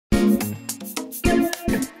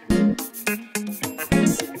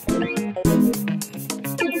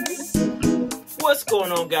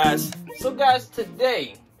going on, guys? So guys,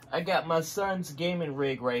 today I got my son's gaming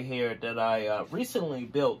rig right here that I recently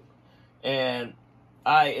built, and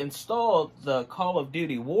I installed the Call of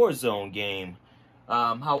Duty Warzone game.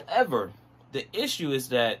 However, the issue is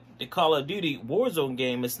that the Call of Duty Warzone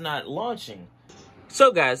game is not launching.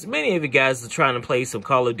 So guys, many of you guys are trying to play some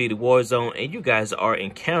Call of Duty Warzone, and you guys are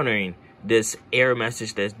encountering this error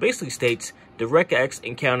message that basically states DirectX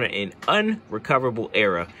encountered an unrecoverable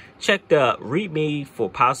error. Check the README for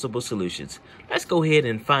possible solutions. Let's go ahead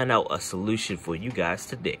and find out a solution for you guys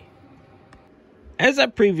today. As I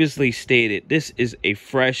previously stated, this is a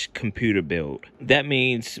fresh computer build. That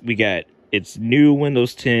means we got its new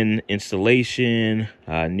Windows 10 installation,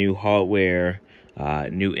 new hardware,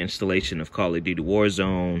 new installation of Call of Duty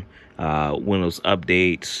Warzone, Windows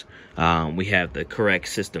updates. We have the correct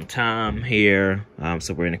system time here,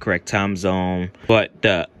 so we're in the correct time zone. But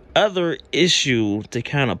the other issue to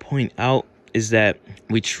kind of point out is that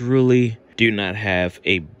we truly do not have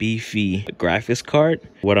a beefy graphics card.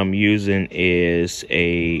 What I'm using is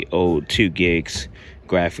a old 2 gigs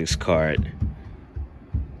graphics card,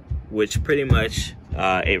 which pretty much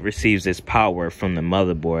it receives its power from the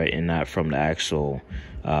motherboard and not from the actual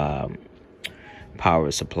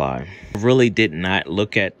power supply. I really did not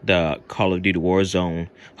look at the Call of Duty Warzone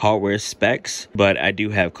hardware specs, but I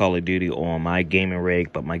do have Call of Duty on my gaming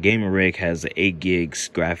rig, but my gaming rig has an 8 gigs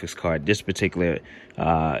graphics card. This particular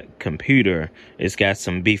computer, it's got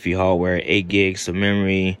some beefy hardware, 8 gigs of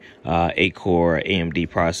memory, 8 core AMD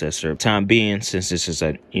processor. Time being, since this is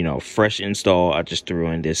a fresh install, I just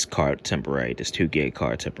threw in this card temporary, this 2 gig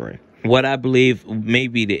card temporary. What I believe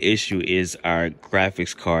maybe the issue is our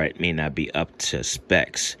graphics card may not be up to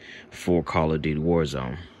specs for Call of Duty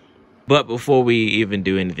Warzone. But before we even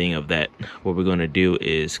do anything of that, what we're going to do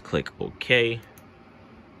is click OK.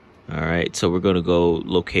 Alright, so we're going to go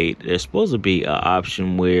locate. There's supposed to be an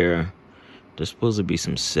option where there's supposed to be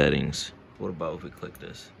some settings. What about if we click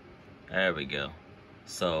this? There we go.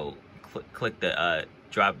 So click the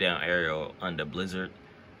drop down arrow under Blizzard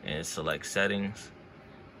and select settings.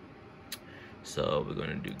 So we're going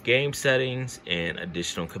to do game settings and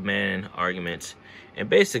additional command arguments. And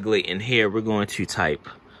basically in here, we're going to type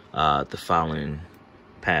the following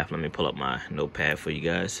path. Let me pull up my notepad for you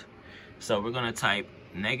guys. So we're going to type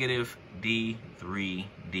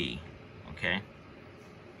 -D3D. Okay.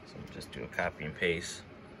 So just do a copy and paste.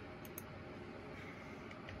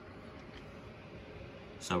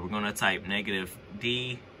 So we're going to type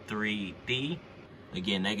 -D3D.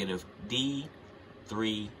 Again, -D3D.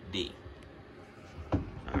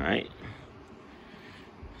 Alright,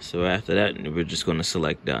 so after that, we're just going to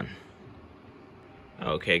select done.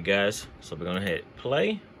 Okay, guys, so we're going to hit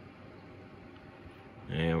play.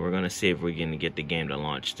 And we're going to see if we can get the game to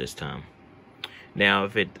launch this time. Now,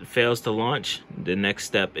 if it fails to launch, the next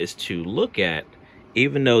step is to look at,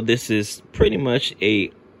 even though this is pretty much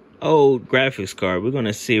a old graphics card, we're going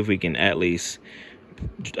to see if we can at least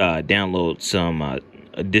download some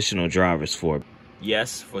additional drivers for it.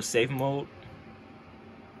 Yes, for safe mode.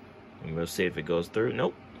 And we'll see if it goes through.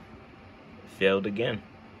 Nope. Failed again.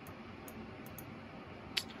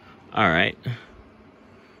 Alright.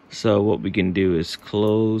 So what we can do is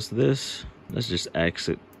close this. Let's just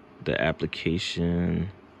exit the application.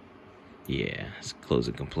 Yeah, let's close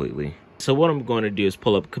it completely. So what I'm going to do is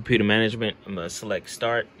pull up computer management. I'm going to select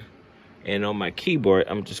start. And on my keyboard,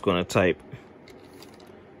 I'm just going to type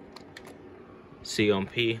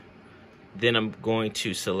CMP. Then I'm going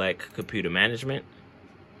to select computer management.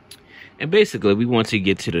 And basically, we want to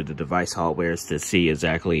get to the device hardwares to see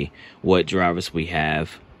exactly what drivers we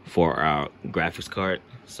have for our graphics card.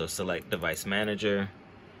 So select device manager.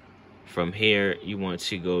 From here, you want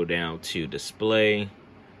to go down to display.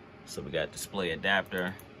 So we got display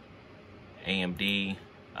adapter, AMD,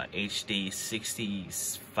 HD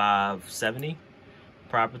 6570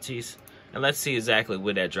 properties. And let's see exactly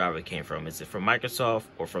where that driver came from. Is it from Microsoft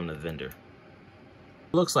or from the vendor?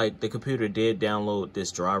 Looks like the computer did download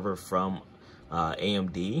this driver from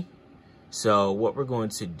AMD. So what we're going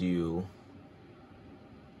to do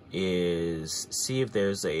is see if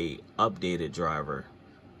there's a updated driver,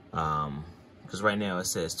 because right now it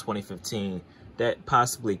says 2015. That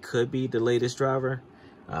possibly could be the latest driver.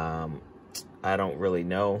 I don't really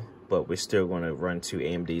know, but we're still going to run to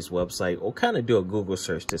AMD's website or kind of do a Google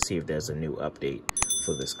search to see if there's a new update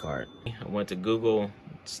for this card. I went to Google,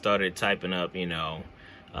 started typing up,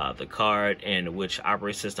 the card and which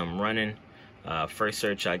operating system I'm running. First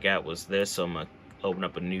search I got was this, so I'm gonna open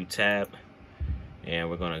up a new tab and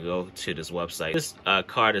we're gonna go to this website. This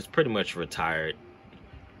card is pretty much retired,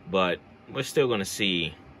 but we're still gonna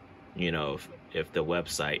see, if the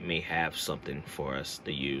website may have something for us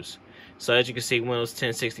to use. So as you can see, Windows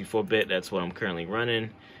 10 64-bit, that's what I'm currently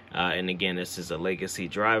running. And again, this is a legacy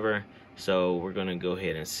driver. So we're gonna go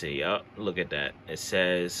ahead and see. Oh, look at that. It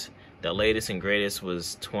says the latest and greatest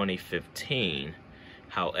was 2015.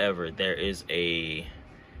 However, there is a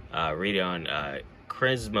Radeon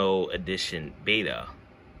Crismo Edition beta.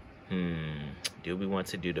 Do we want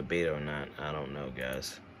to do the beta or not? I don't know,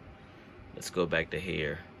 guys. Let's go back to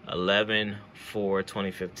here.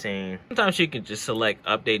 11/4/2015. Sometimes you can just select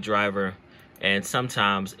update driver, and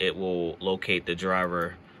sometimes it will locate the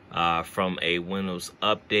driver from a Windows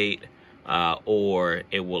update, or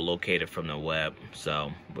it will locate it from the web.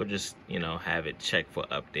 So we'll just, you know, have it check for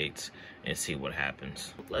updates and see what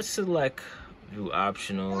happens. Let's select view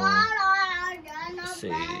optional. Let's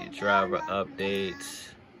see, driver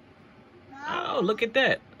updates. Oh, look at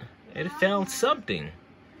that. It found something.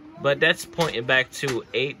 But that's pointing back to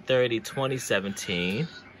 8/30/2017.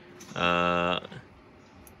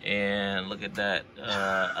 And look at that.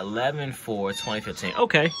 11/4/2015.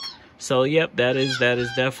 Okay. So yep, that is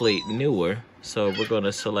definitely newer. So we're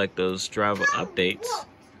gonna select those driver updates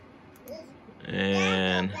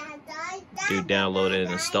and do download and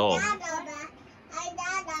install.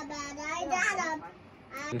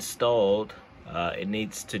 Installed. It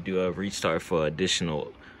needs to do a restart for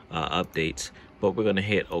additional updates, but we're gonna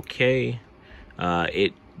hit OK.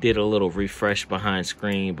 It did a little refresh behind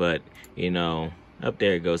screen, but you know, up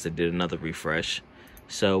there it goes. It did another refresh.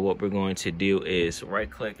 So what we're going to do is right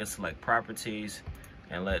click and select properties,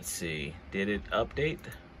 and let's see, did it update?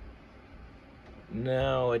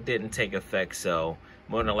 No, it didn't take effect, so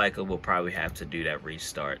more than likely we'll probably have to do that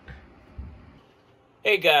restart.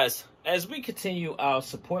 Hey guys, as we continue our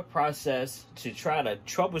support process to try to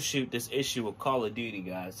troubleshoot this issue with Call of Duty,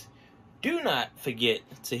 guys, do not forget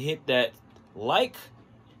to hit that like,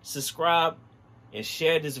 subscribe, and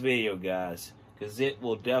share this video, guys, because it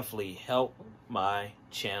will definitely help my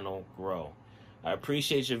channel grow. I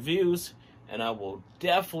appreciate your views, and I will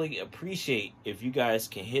definitely appreciate if you guys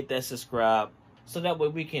can hit that subscribe, so that way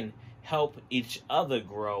we can help each other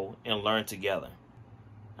grow and learn together.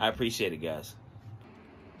 I appreciate it, guys.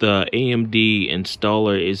 The AMD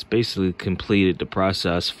installer is basically completed the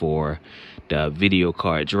process for the video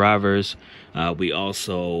card drivers. We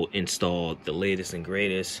also installed the latest and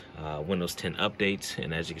greatest Windows 10 updates,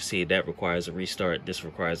 and as you can see, that requires a restart. This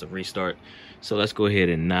requires a restart. So let's go ahead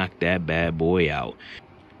and knock that bad boy out.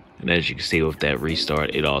 And as you can see with that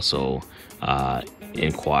restart, it also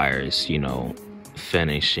inquires, you know,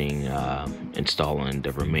 finishing installing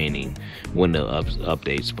the remaining Windows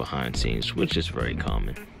updates behind scenes, which is very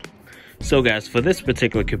common. So guys, for this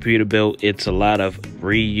particular computer build, it's a lot of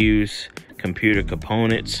reuse computer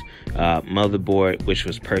components. Motherboard, which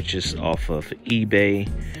was purchased off of eBay.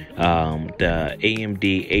 The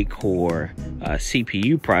AMD 8-core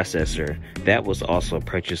CPU processor, that was also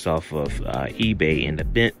purchased off of eBay, and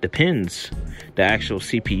the pins, the actual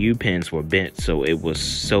CPU pins were bent, so it was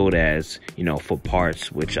sold as, you know, for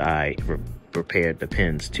parts, which I repaired the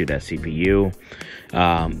pins to that CPU.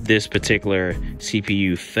 This particular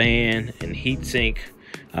CPU fan and heatsink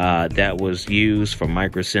that was used for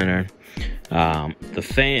Micro Center. The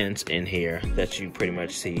fans in here that you pretty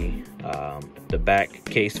much see, the back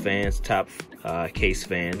case fans, top case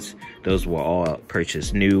fans, those were all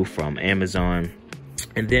purchased new from Amazon.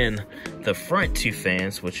 And then the front two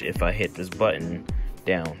fans, which if I hit this button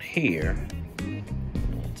down here,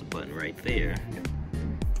 it's a button right there,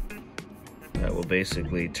 that will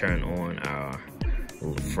basically turn on our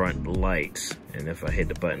front lights, and if I hit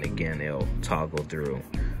the button again, it'll toggle through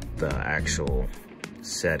the actual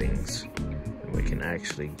settings. We can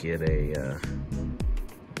actually get a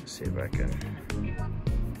let's see if I can,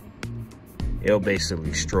 it'll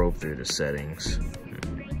basically strobe through the settings,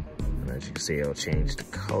 and as you can see, it'll change the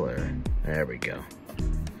color. There we go.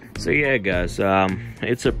 So yeah guys,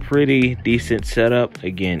 it's a pretty decent setup.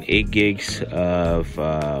 Again, 8 gigs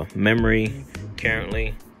of memory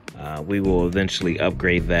currently. We will eventually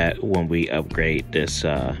upgrade that when we upgrade this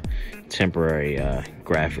temporary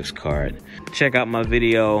graphics card. Check out my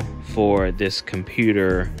video for this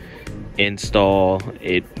computer install.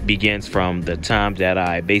 It begins from the time that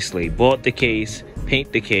I basically bought the case,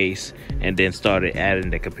 paint the case, and then started adding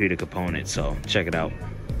the computer components. So check it out.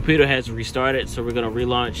 Computer has restarted, so we're gonna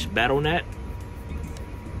relaunch Battle.net,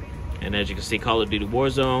 and as you can see, Call of Duty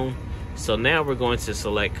Warzone. So now we're going to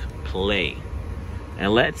select play,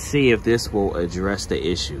 and let's see if this will address the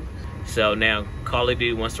issue. So now Call of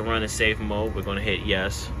Duty wants to run in safe mode. We're gonna hit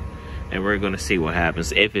yes, and we're gonna see what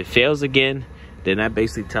happens. If it fails again, then that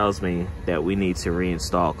basically tells me that we need to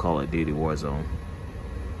reinstall Call of Duty Warzone.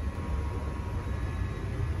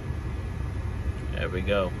 we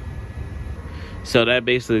go. So that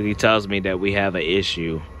basically tells me that we have an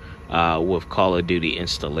issue with Call of Duty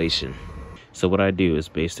installation. So what I do is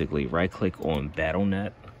basically right click on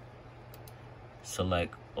Battle.net,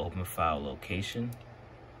 select open file location.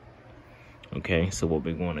 Okay, so what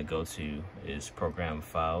we're going to go to is program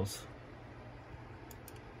files.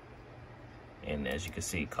 And as you can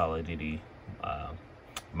see, Call of Duty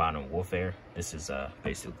Modern Warfare. This is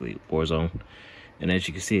basically Warzone. And as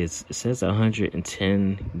you can see, it says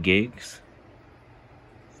 110 gigs.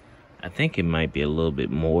 I think it might be a little bit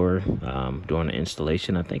more during the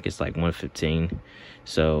installation. I think it's like 115.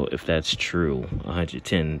 So if that's true,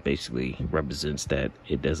 110 basically represents that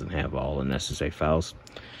it doesn't have all the necessary files.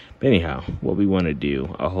 But anyhow, what we want to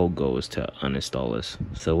do, our whole goal is to uninstall this.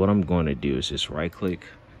 So what I'm going to do is just right click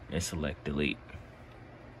and select delete.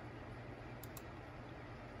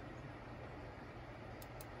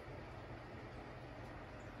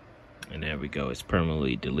 And there we go, it's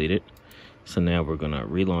permanently deleted. So now we're gonna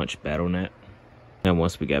relaunch Battle.net. And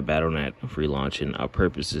once we got Battle.net relaunching, our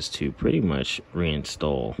purpose is to pretty much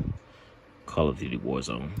reinstall Call of Duty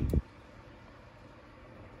Warzone.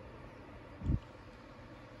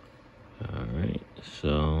 Alright,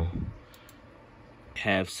 so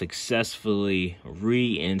have successfully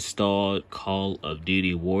reinstalled Call of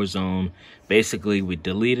Duty Warzone. Basically, we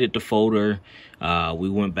deleted the folder. We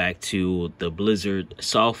went back to the Blizzard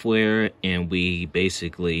software and we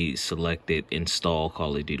basically selected install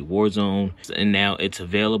Call of Duty Warzone. And now it's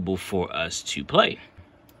available for us to play.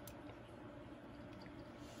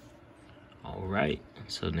 All right,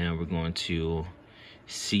 so now we're going to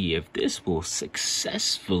see if this will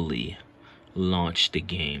successfully launch the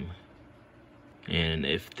game. And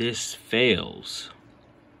if this fails,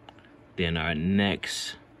 then our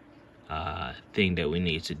next thing that we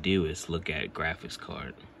need to do is look at graphics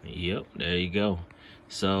card. Yep, there you go.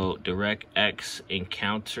 So DirectX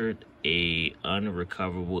encountered a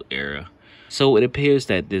unrecoverable error. So it appears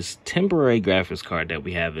that this temporary graphics card that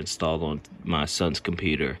we have installed on my son's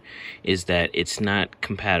computer is that it's not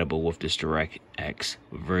compatible with this DirectX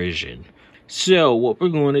version. So what we're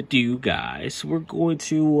going to do, guys, we're going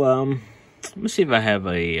to let me see if I have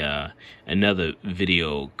a another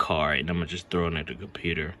video card, and I'm gonna just throw it at the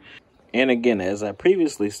computer. And again, as I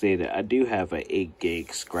previously stated, I do have a 8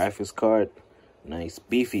 gigs graphics card. Nice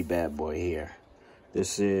beefy bad boy here.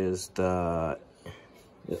 This is the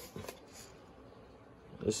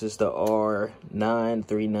R9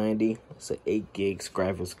 390. It's an 8 gigs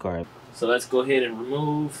graphics card. So let's go ahead and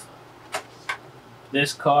remove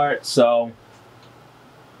this card. So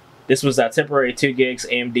this was our temporary 2 gigs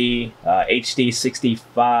AMD HD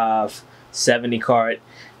 6570 card.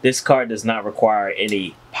 This card does not require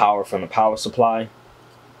any power from the power supply.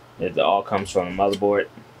 It all comes from the motherboard.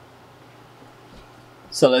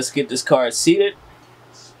 So let's get this card seated.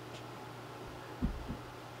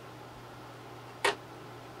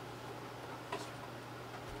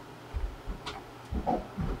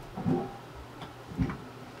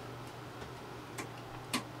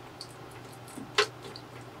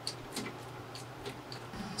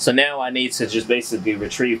 So now I need to just basically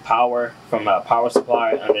retrieve power from a power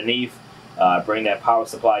supply underneath, bring that power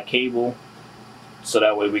supply cable, so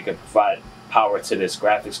that way we can provide power to this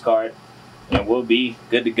graphics card, and we'll be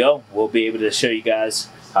good to go. We'll be able to show you guys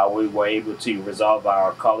how we were able to resolve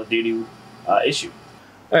our Call of Duty issue.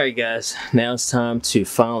 Alright guys, now it's time to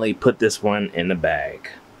finally put this one in the bag.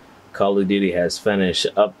 Call of Duty has finished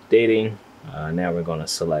updating. Now we're going to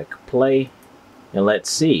select play, and let's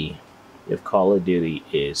see if Call of Duty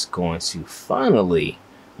is going to finally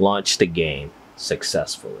launch the game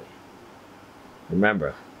successfully.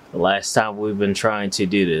 Remember, the last time we've been trying to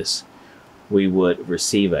do this, we would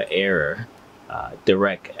receive an error,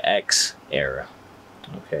 DirectX error.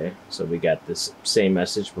 Okay, so we got this same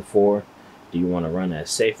message before. Do you want to run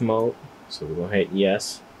as safe mode? So we're going to hit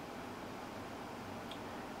yes.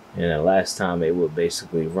 And the last time it would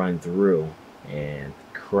basically run through and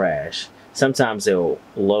crash. Sometimes it'll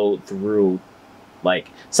load through, like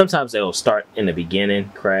sometimes it'll start in the beginning,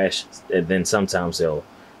 crash, and then sometimes it'll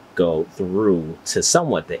go through to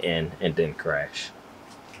somewhat the end and then crash.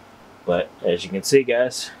 But as you can see,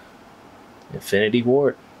 guys, Infinity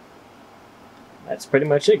Ward. That's pretty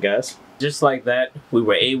much it, guys. Just like that, we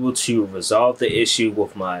were able to resolve the issue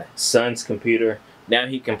with my son's computer. Now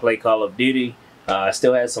he can play Call of Duty.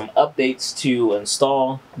 Still has some updates to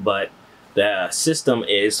install, but the system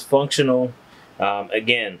is functional.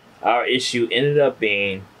 Again, our issue ended up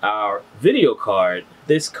being our video card.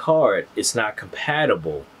 This card is not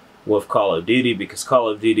compatible with Call of Duty because Call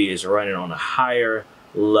of Duty is running on a higher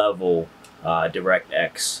level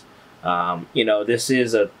DirectX You know, this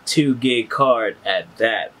is a 2 gig card at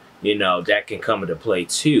that. You know, that can come into play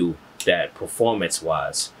too, that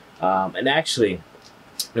performance-wise. And actually,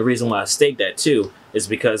 the reason why I state that too is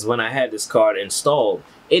because when I had this card installed,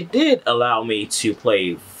 it did allow me to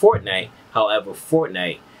play Fortnite. However,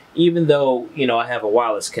 Fortnite, even though, you know, I have a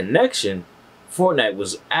wireless connection, Fortnite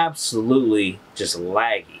was absolutely just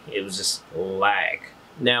laggy. It was just lag.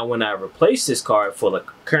 Now, when I replaced this card for the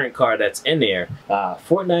current card that's in there,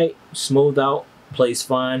 Fortnite smoothed out, plays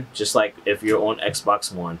fine, just like if you're on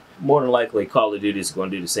Xbox One. More than likely, Call of Duty is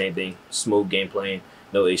going to do the same thing. Smooth gameplay,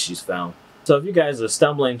 no issues found. So if you guys are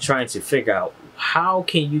stumbling trying to figure out how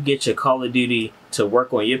can you get your Call of Duty to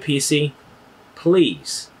work on your PC,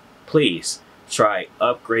 please try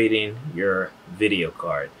upgrading your video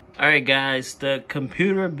card. Alright guys, the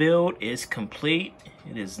computer build is complete.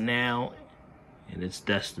 It is now in its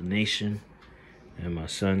destination in my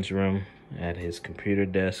son's room at his computer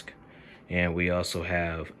desk. And we also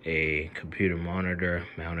have a computer monitor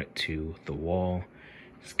mounted to the wall.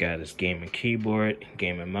 It's got his gaming keyboard,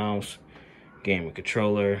 gaming mouse, gaming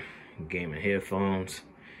controller, gaming headphones.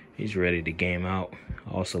 He's ready to game out.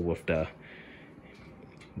 Also with the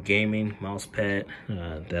gaming mouse pad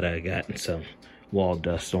that I got some wall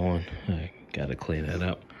dust on. I gotta clean that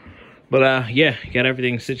up. But yeah, got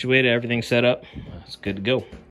everything situated, everything set up. It's good to go.